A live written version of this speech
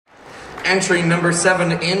Entry number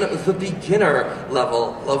 7 in the beginner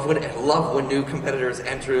level. Love when new competitors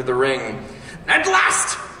enter the ring. At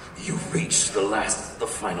last, you've reached the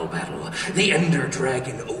final battle. The Ender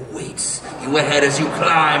Dragon awaits you ahead as you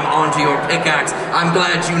climb onto your pickaxe. I'm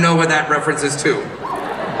glad you know where that reference is to.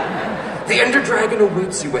 The Ender Dragon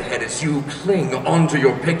awaits you ahead as you cling onto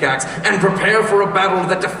your pickaxe and prepare for a battle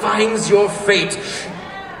that defines your fate.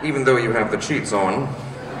 Even though you have the cheats on.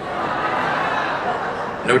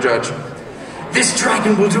 No judge. This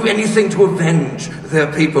dragon will do anything to avenge their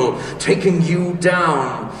people. Taking you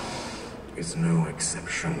down is no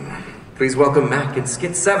exception. Please welcome Mac in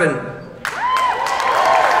Skit 7.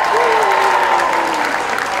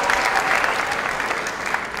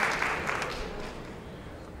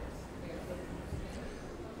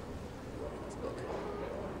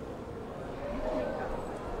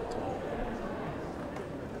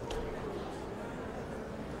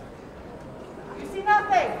 You see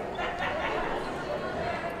nothing.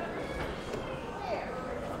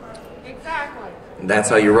 Exactly. That's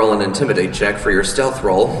how you roll an intimidate check for your stealth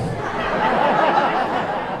roll.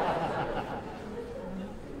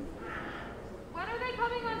 When are they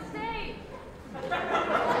coming on stage?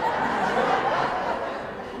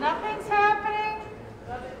 Nothing's happening.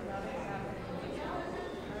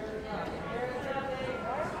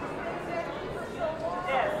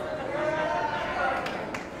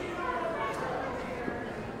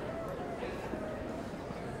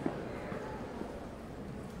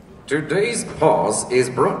 Today's pause is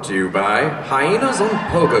brought to you by hyenas on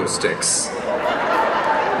pogo sticks.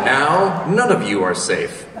 Now, none of you are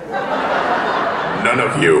safe. None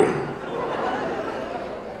of you.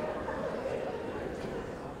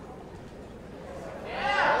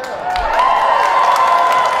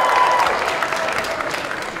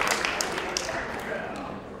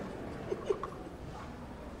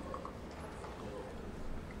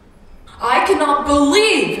 I cannot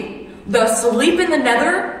believe the sleep in the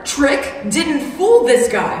nether trick didn't fool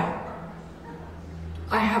this guy.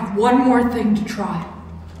 I have one more thing to try.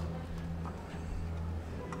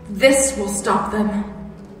 This will stop them.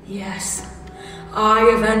 Yes, Eye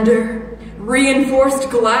of Ender, reinforced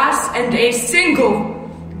glass, and a single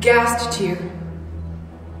ghast tear.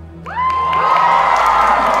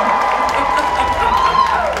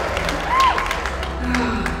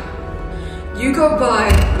 You go by,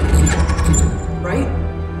 right?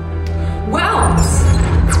 Wells!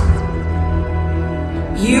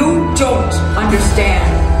 You don't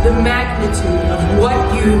understand the magnitude of what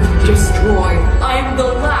you've destroyed. I am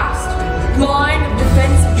the last line of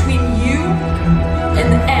defense between you and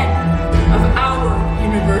the end of our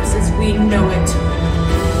universe as we know it.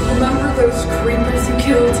 Remember those creepers you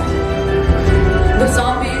killed? The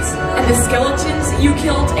zombies and the skeletons you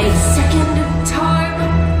killed a second time?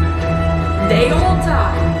 They all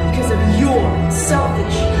died because of your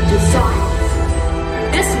selfish desires.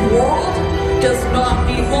 This world does not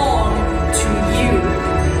belong to you.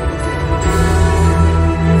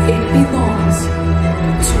 It belongs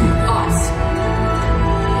to us.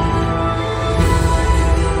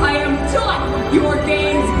 I am done with your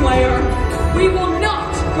games, player. We will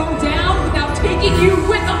not go down without taking you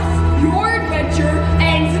with us. Your adventure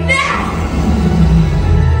ends now!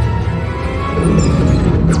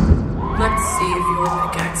 Let's see if your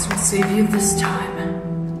pickaxe will save you this time.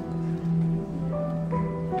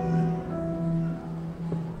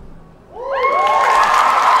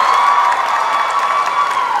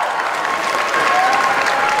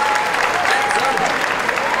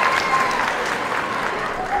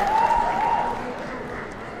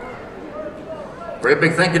 Great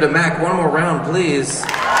big thank you to Mac. One more round, please.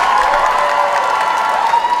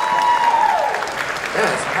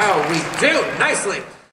 That's how we do. Nicely.